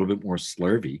 which is a little bit more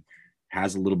slurvy,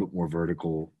 has a little bit more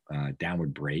vertical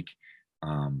downward break,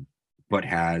 but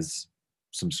has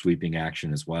some sweeping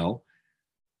action as well.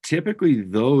 Typically,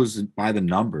 those by the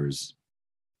numbers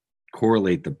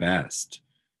correlate the best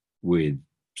with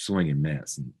swing and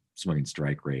miss and swing and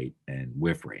strike rate and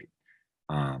whiff rate.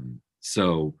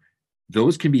 So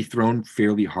those can be thrown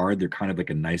fairly hard. They're kind of like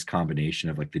a nice combination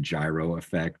of like the gyro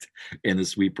effect and the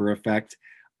sweeper effect.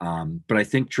 But I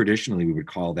think traditionally we would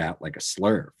call that like a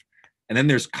slurve. And then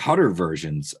there's cutter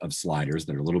versions of sliders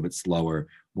that are a little bit slower,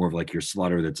 more of like your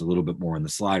slutter that's a little bit more on the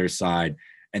slider side.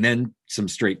 And then some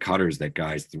straight cutters that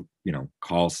guys,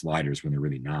 call sliders when they're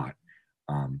really not.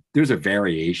 There's a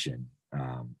variation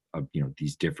of,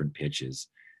 these different pitches,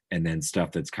 and then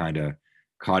stuff that's kind of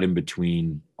caught in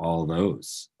between all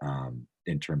those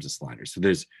in terms of sliders. So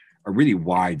there's a really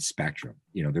wide spectrum.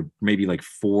 There may be like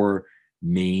 4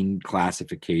 main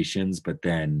classifications, but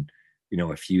then,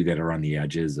 a few that are on the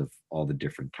edges of all the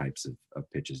different types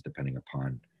of pitches, depending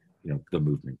upon, the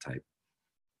movement type.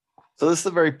 So this is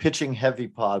a very pitching heavy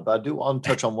pod, but I do want to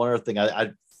touch on one other thing.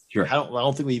 Sure. I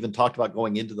don't think we even talked about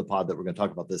going into the pod that we're going to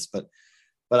talk about this, but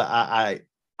I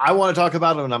want to talk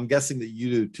about it, and I'm guessing that you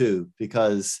do too,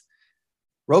 because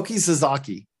Roki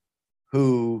Sasaki,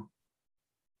 who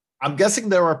I'm guessing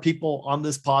there are people on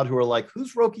this pod who are like,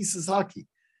 who's Roki Sasaki?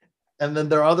 And then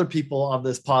there are other people on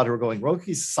this pod who are going,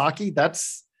 Roki Sasaki,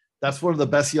 that's one of the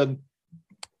best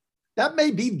that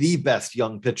may be the best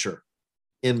young pitcher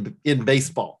in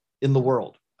baseball in the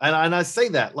world. And I say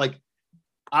that like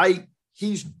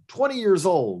he's 20 years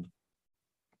old.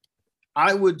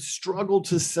 I would struggle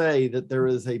to say that there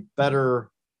is a better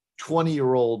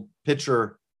 20-year-old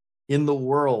pitcher in the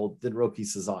world than Roki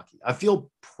Sasaki. I feel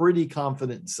pretty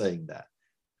confident in saying that.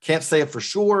 Can't say it for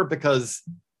sure because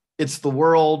it's the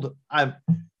world.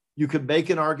 You could make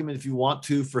an argument if you want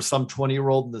to for some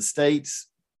 20-year-old in the States,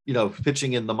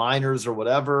 pitching in the minors or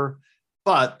whatever,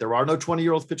 but there are no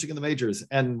 20-year-olds pitching in the majors.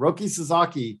 And Roki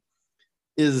Sasaki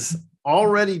is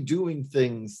already doing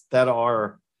things that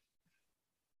are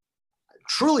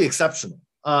truly exceptional.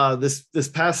 This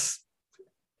past,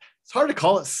 it's hard to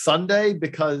call it Sunday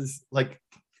because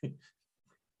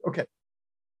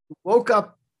woke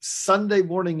up Sunday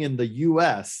morning in the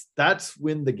US. That's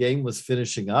when the game was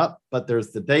finishing up, but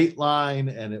there's the dateline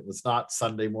and it was not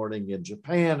Sunday morning in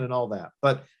Japan and all that.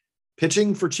 But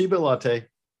pitching for Chiba Lotte,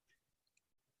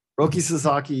 Roki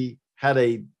Sasaki had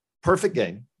a perfect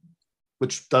game,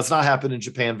 which does not happen in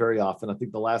Japan very often. I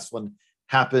think the last one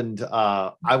happened.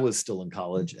 I was still in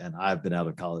college, and I've been out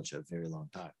of college a very long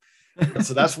time.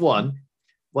 So that's one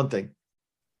thing.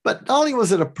 But not only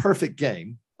was it a perfect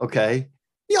game, okay,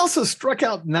 he also struck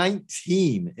out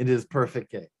 19 in his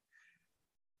perfect game.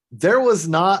 There was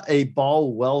not a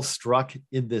ball well struck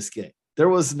in this game. There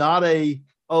was not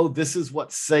this is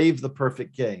what saved the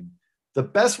perfect game. The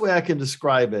best way I can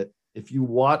describe it, if you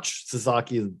watch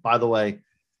Sasaki, by the way,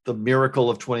 the miracle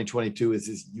of 2022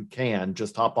 is you can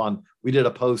just hop on. We did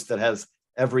a post that has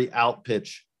every out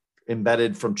pitch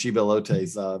embedded from Chiba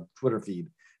Lotte's Twitter feed.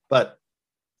 But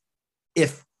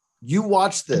if you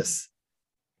watch this,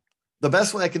 the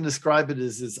best way I can describe it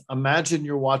is imagine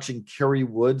you're watching Kerry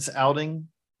Wood's outing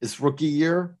his rookie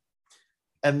year,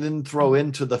 and then throw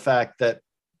into the fact that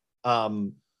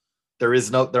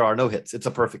there are no hits. It's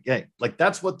a perfect game. Like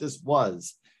that's what this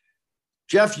was.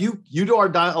 Jeff, you do a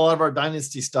lot of our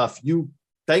dynasty stuff. You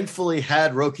thankfully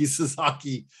had Roki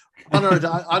Sasaki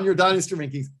on your dynasty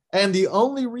rankings. And the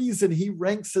only reason he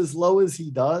ranks as low as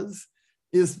he does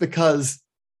is because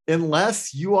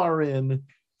unless you are in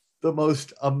the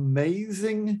most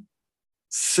amazing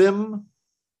sim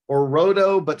or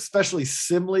roto, but especially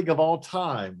sim league of all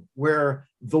time, where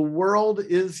the world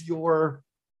is your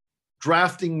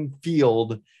drafting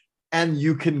field and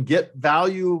you can get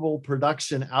valuable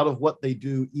production out of what they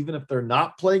do, even if they're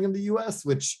not playing in the US,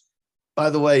 which, by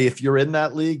the way, if you're in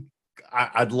that league,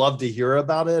 I'd love to hear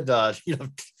about it.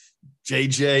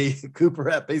 JJ Cooper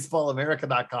at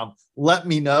baseballamerica.com. Let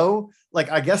me know.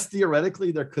 I guess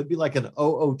theoretically there could be like an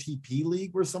OOTP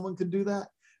league where someone could do that.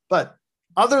 But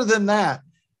other than that,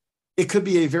 it could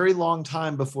be a very long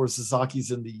time before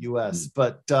Sasaki's in the US.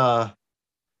 But,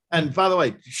 and by the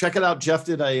way, check it out. Jeff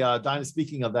did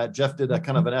speaking of that, Jeff did a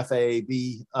kind of an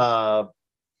FAAB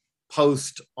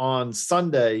post on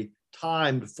Sunday,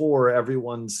 timed for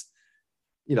everyone's,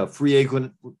 free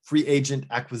agent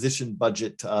acquisition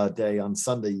budget day on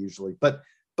Sunday usually. But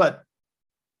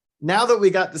now that we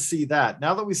got to see that,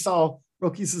 now that we saw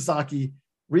Roki Sasaki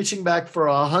reaching back for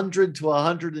 100 to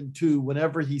 102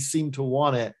 whenever he seemed to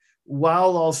want it,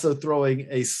 while also throwing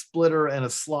a splitter and a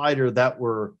slider that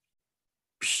were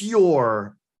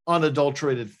pure,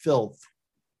 unadulterated filth.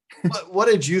 What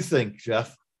did you think,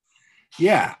 Jeff?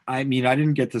 Yeah, I mean, I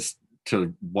didn't get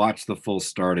to watch the full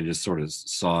start. I just sort of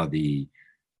saw the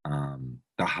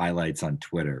highlights on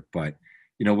Twitter, but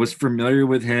was familiar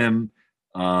with him.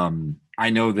 I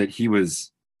know that he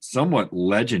was somewhat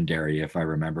legendary, if I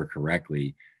remember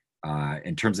correctly,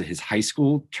 in terms of his high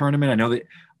school tournament. I know that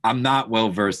I'm not well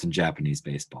versed in Japanese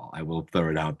baseball. I will throw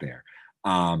it out there.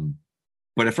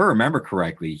 But if I remember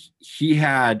correctly, he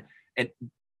had, and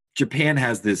Japan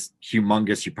has this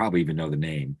humongous, you probably even know the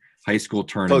name, high school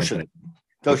tournament.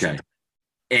 Goshen. Okay.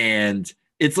 And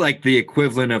it's like the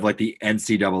equivalent of like the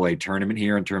NCAA tournament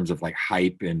here in terms of like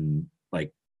hype and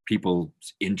like people's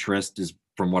interest is,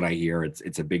 from what I hear,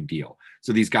 it's a big deal.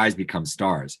 So these guys become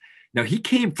stars. Now he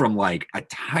came from like a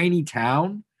tiny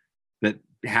town that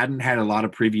hadn't had a lot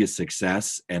of previous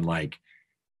success, and like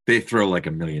they throw like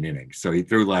a million innings. So he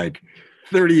threw like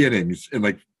 30 innings in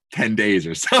like 10 days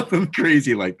or something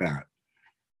crazy like that.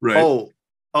 Right.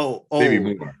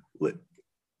 Maybe more.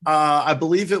 I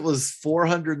believe it was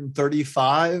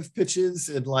 435 pitches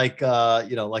in like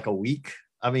like a week.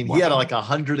 I mean, he had like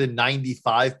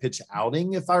 195 pitch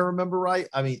outing, if I remember right.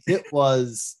 I mean, it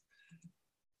was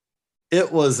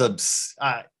it was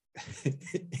at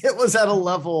a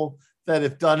level that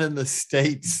if done in the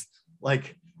States,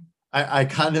 like I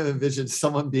kind of envisioned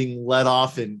someone being let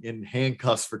off in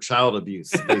handcuffs for child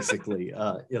abuse, basically.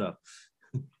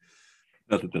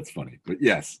 Not that that's funny, but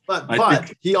yes.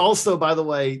 But he also, by the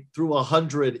way, threw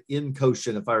 100 in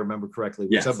Cochin, if I remember correctly,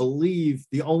 which I believe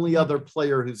the only other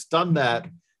player who's done that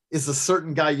is a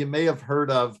certain guy you may have heard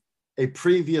of, a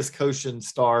previous Cochin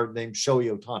star named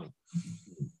Shohei Ohtani.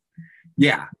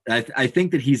 Yeah, I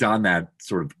think that he's on that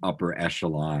sort of upper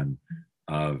echelon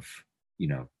of,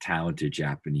 talented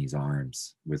Japanese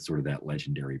arms with sort of that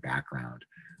legendary background.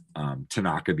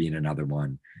 Tanaka being another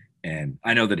one. And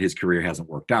I know that his career hasn't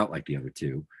worked out like the other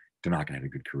two. Tanaka had a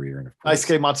good career, and of course,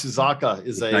 Daisuke Matsuzaka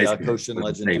is a Cochin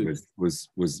legend. Was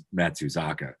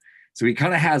Matsuzaka. So he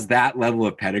kind of has that level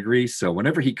of pedigree. So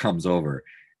whenever he comes over,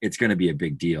 it's going to be a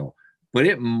big deal. But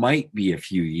it might be a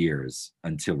few years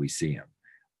until we see him.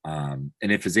 And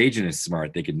if his agent is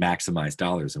smart, they could maximize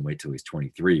dollars and wait till he's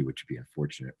 23, which would be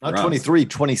unfortunate. Not 23,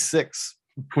 26.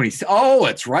 20. Oh,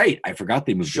 that's right. I forgot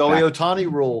they moved Shohei Ohtani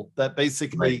rule that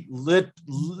basically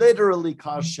literally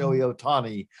cost Shohei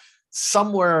Ohtani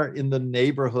somewhere in the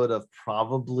neighborhood of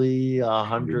probably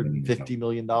 $150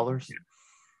 million. Yeah.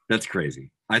 That's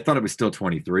crazy. I thought it was still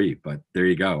 23, but there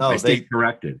you go. I stayed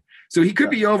corrected. So he could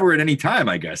be over at any time,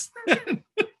 I guess.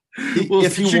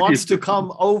 If he wants to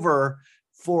come over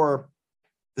for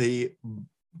the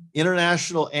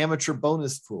international amateur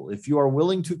bonus pool, if you are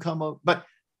willing to come over, but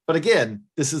again,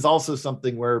 this is also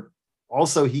something where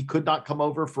also he could not come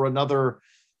over for another,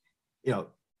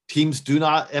 MPB teams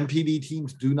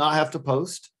do not have to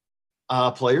post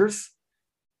players.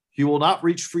 He will not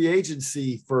reach free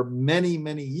agency for many,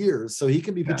 many years. So he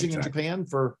can be pitching in Japan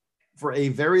for a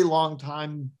very long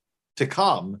time to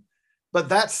come. But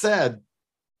that said,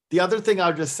 the other thing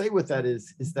I'll just say with that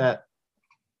is that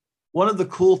one of the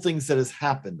cool things that has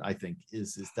happened, I think,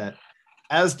 is that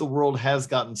as the world has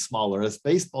gotten smaller, as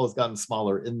baseball has gotten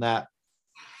smaller, in that,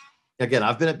 again,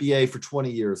 I've been at BA for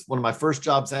 20 years. One of my first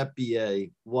jobs at BA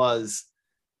was,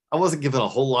 I wasn't given a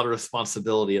whole lot of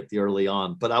responsibility at the early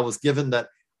on, but I was given that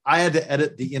I had to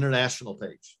edit the international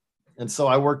page. And so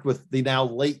I worked with the now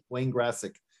late Wayne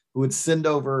Grassick, who would send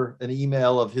over an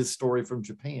email of his story from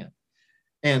Japan.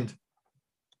 And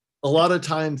a lot of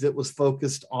times it was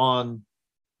focused on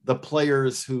the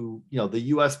players who, the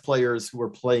US players who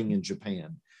were playing in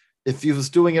Japan. If he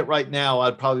was doing it right now,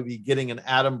 I'd probably be getting an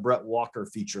Adam Brett Walker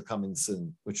feature coming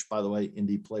soon, which, by the way,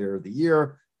 Indie Player of the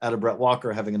Year, Adam Brett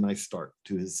Walker having a nice start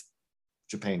to his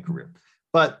Japan career.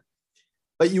 But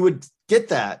you would get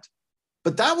that.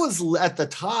 But that was, at the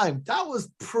time, that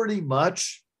was pretty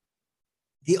much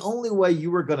the only way you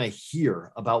were going to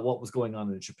hear about what was going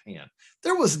on in Japan.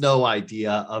 There was no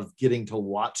idea of getting to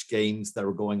watch games that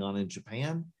were going on in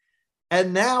Japan.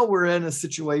 And now we're in a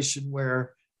situation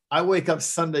where I wake up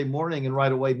Sunday morning and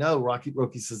right away know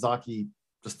Roki Sasaki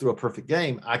just threw a perfect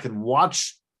game. I can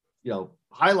watch,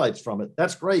 highlights from it.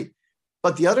 That's great.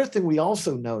 But the other thing we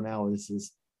also know now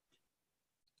is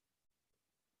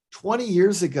 20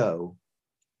 years ago,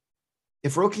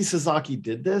 if Roki Sasaki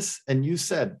did this and you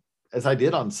said, as I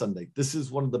did on Sunday, this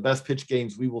is one of the best pitch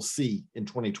games we will see in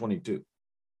 2022.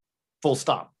 Full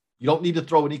stop. You don't need to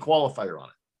throw any qualifier on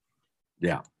it.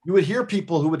 Yeah. You would hear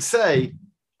people who would say,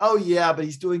 oh yeah, but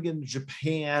he's doing it in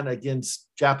Japan against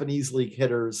Japanese league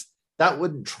hitters. That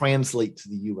wouldn't translate to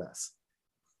the US.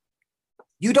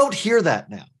 You don't hear that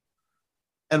now.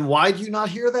 And why do you not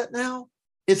hear that now?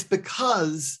 It's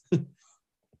because,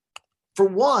 for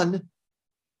one,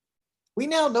 we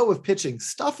now know with pitching,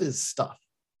 stuff is stuff.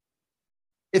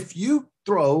 If you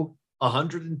throw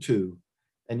 102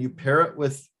 and you pair it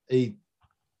with a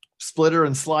splitter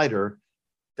and slider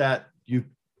that you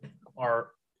are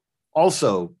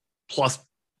also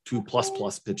 +2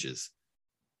 plus pitches,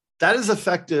 that is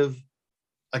effective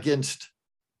against,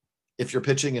 if you're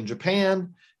pitching in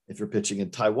Japan, if you're pitching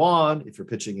in Taiwan, if you're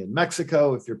pitching in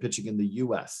Mexico, if you're pitching in the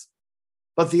US.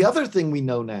 But the other thing we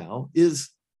know now is,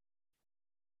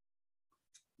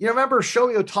 remember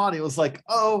Shohei Ohtani was like,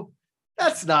 oh,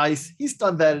 that's nice. He's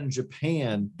done that in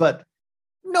Japan, but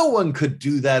no one could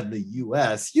do that in the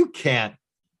US. You can't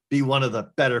be one of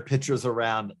the better pitchers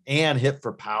around and hit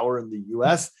for power in the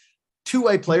US.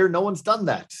 two-way player. No one's done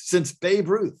that since Babe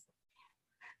Ruth.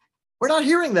 We're not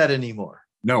hearing that anymore.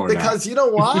 No, because you know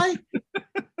why?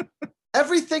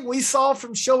 Everything we saw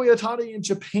from Shohei Ohtani in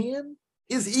Japan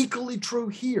is equally true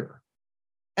here.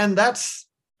 And that's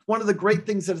one of the great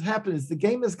things that has happened is the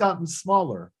game has gotten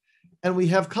smaller, and we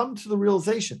have come to the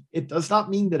realization it does not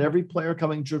mean that every player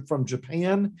coming from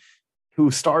Japan who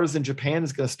stars in Japan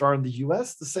is going to star in the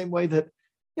US the same way that,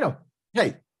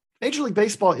 hey, Major League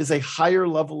Baseball is a higher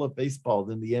level of baseball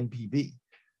than the MPB,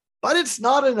 but it's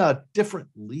not in a different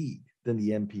league than the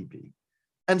MPB.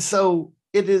 And so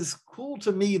it is cool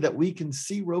to me that we can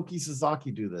see Roki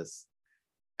Sasaki do this,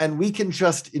 and we can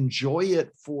just enjoy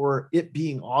it for it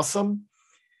being awesome.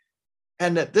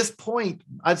 And at this point,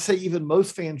 I'd say even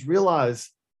most fans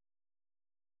realize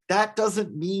that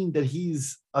doesn't mean that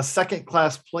he's a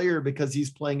second-class player because he's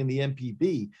playing in the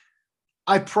MPB.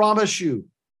 I promise you,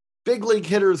 big league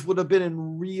hitters would have been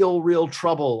in real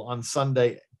trouble on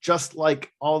Sunday, just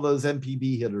like all those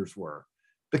MPB hitters were,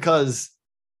 because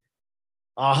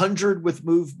 100 with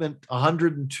movement,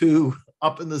 102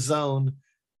 up in the zone,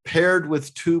 paired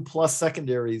with 2+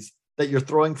 secondaries that you're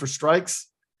throwing for strikes.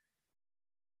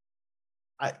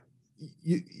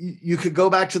 You could go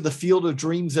back to the Field of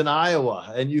Dreams in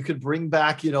Iowa, and you could bring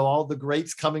back, all the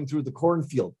greats coming through the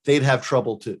cornfield. They'd have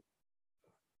trouble too.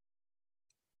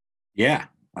 Yeah.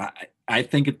 I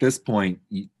think at this point,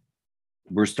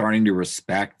 we're starting to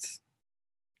respect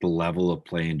the level of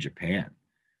play in Japan.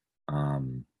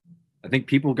 I think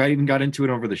people even got into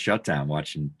it over the shutdown,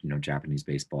 watching, Japanese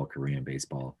baseball, Korean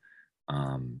baseball,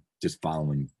 just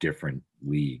following different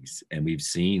leagues. And we've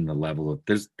seen the level of,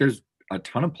 there's a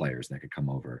ton of players that could come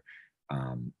over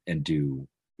and do,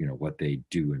 what they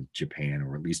do in Japan,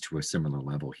 or at least to a similar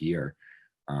level here.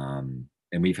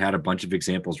 And we've had a bunch of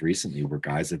examples recently where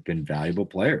guys have been valuable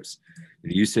players.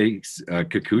 You say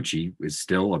Kikuchi is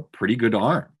still a pretty good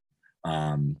arm,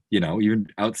 even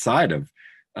outside of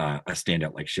a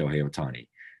standout like Shohei Ohtani.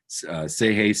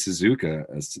 Seihei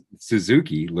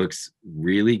Suzuki looks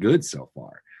really good so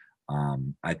far.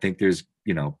 I think there's,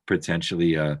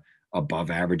 potentially a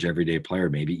above average everyday player,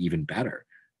 maybe even better.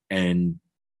 And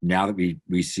now that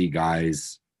we see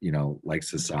guys, like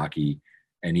Sasaki,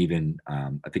 and even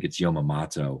I think it's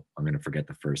Yamamoto, I'm going to forget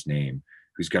the first name,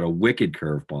 who's got a wicked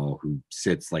curveball who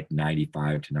sits like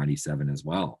 95 to 97 as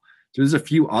well. So there's a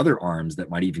few other arms that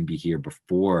might even be here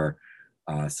before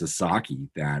Sasaki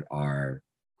that are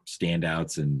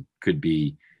standouts and could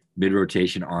be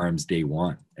mid-rotation arms day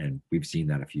one. And we've seen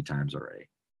that a few times already.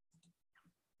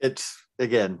 It's,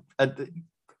 again,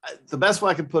 the best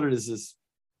way I can put it is this,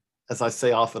 as I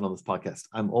say often on this podcast,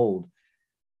 I'm old.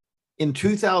 In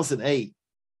 2008,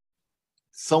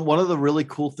 one of the really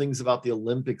cool things about the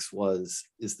Olympics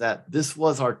is that this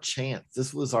was our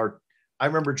chance. I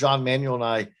remember John Manuel and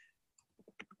I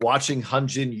watching Hyun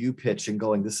Jin Yu pitch and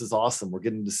going, this is awesome. We're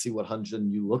getting to see what Hyun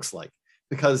Jin Yu looks like.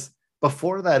 Because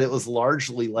before that, it was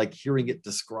largely like hearing it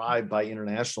described by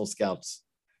international scouts.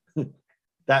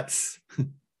 That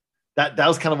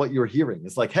was kind of what you were hearing.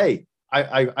 It's like, hey,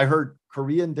 I heard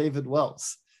Korean David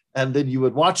Wells. And then you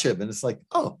would watch him and it's like,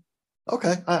 oh,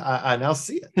 okay, I now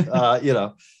see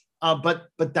it,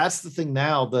 but that's the thing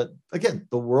now that, again,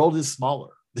 the world is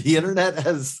smaller. The internet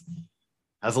has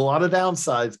a lot of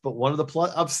downsides, but one of the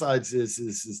upsides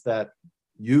is that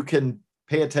you can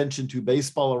pay attention to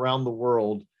baseball around the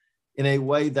world in a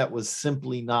way that was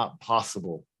simply not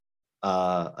possible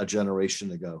a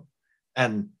generation ago.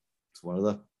 And it's one of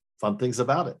the fun things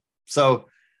about it. So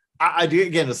I do,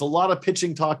 again, it's a lot of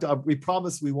pitching talk. We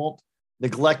promise we won't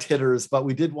neglect hitters, but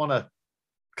we did want to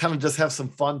kind of just have some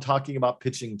fun talking about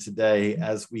pitching today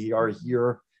as we are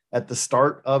here at the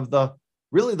start of the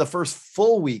first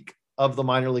full week of the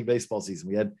minor league baseball season.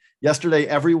 We had yesterday,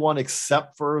 everyone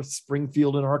except for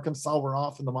Springfield and Arkansas were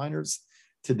off in the minors.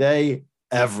 Today,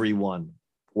 everyone,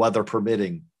 weather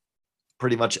permitting,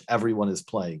 pretty much everyone is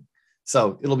playing.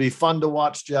 So it'll be fun to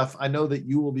watch, Jeff. I know that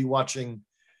you will be watching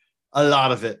a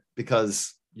lot of it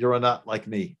because you're a nut like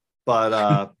me,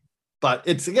 but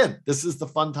it's, again, this is the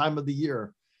fun time of the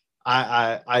year.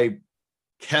 I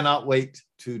cannot wait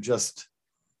to just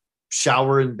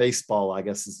shower in baseball, I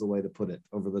guess is the way to put it,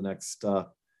 over the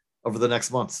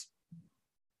next months.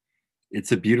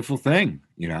 It's a beautiful thing.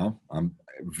 I'm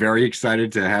very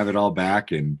excited to have it all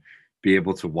back and be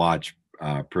able to watch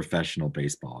professional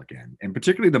baseball again, and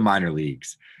particularly the minor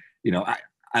leagues.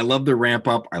 I love the ramp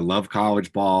up. I love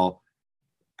college ball.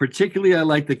 Particularly, I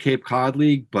like the Cape Cod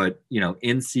League, but,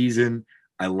 in season,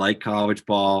 I like college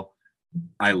ball.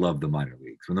 I love the minor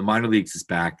leagues. When the minor leagues is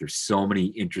back, there's so many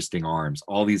interesting arms.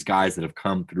 All these guys that have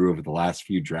come through over the last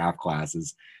few draft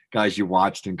classes, guys you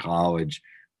watched in college,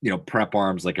 prep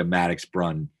arms like a Maddox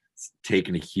Brun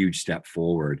taken a huge step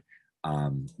forward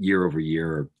year over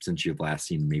year since you've last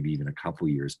seen maybe even a couple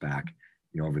years back,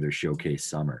 over their showcase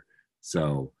summer.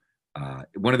 So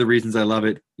one of the reasons I love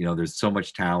it, there's so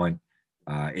much talent.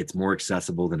 It's more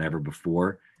accessible than ever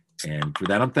before. And for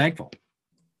that, I'm thankful.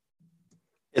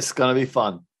 It's going to be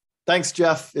fun. Thanks,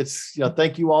 Jeff.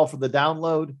 Thank you all for the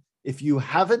download. If you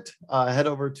haven't, head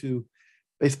over to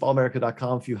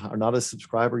baseballamerica.com. If you are not a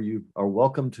subscriber, you are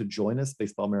welcome to join us,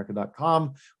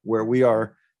 baseballamerica.com, where we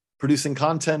are producing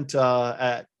content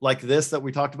like this that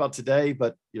we talked about today,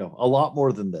 but a lot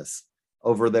more than this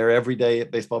over there every day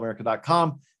at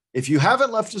baseballamerica.com. If you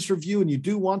haven't left us a review and you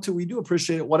do want to, we do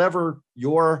appreciate it. Whatever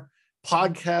your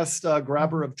podcast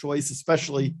grabber of choice,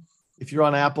 especially if you're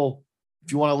on Apple,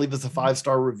 if you want to leave us a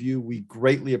 5-star review, we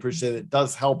greatly appreciate it. It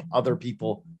does help other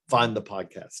people find the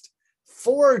podcast.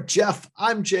 For Jeff,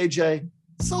 I'm JJ.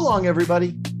 So long,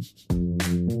 everybody.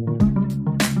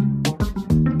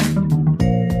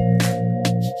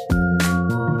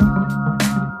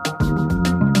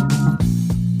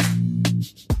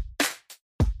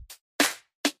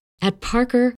 At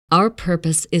Parker, our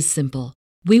purpose is simple.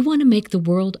 We want to make the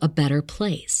world a better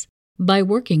place by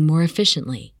working more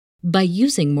efficiently, by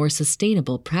using more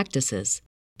sustainable practices,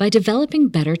 by developing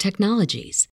better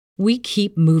technologies. We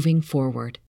keep moving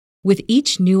forward. With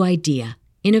each new idea,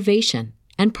 innovation,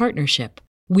 and partnership,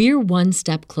 we're one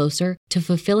step closer to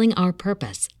fulfilling our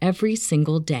purpose every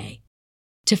single day.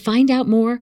 To find out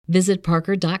more, visit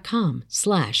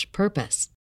parker.com/purpose.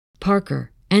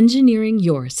 Parker, engineering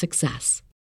your success.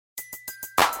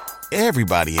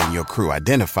 Everybody in your crew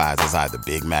identifies as either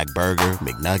Big Mac Burger,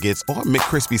 McNuggets, or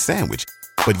McCrispy Sandwich.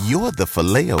 But you're the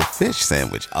Filet-O-Fish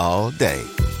Sandwich all day.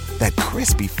 That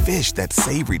crispy fish, that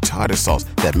savory tartar sauce,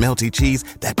 that melty cheese,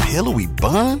 that pillowy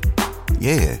bun.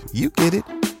 Yeah, you get it.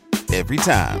 Every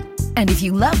time. And if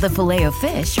you love the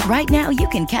Filet-O-Fish, right now you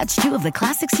can catch 2 of the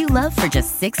classics you love for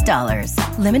just $6.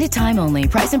 Limited time only.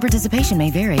 Price and participation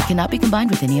may vary. Cannot be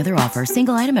combined with any other offer.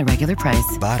 Single item at regular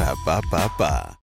price. Ba-da-ba-ba-ba.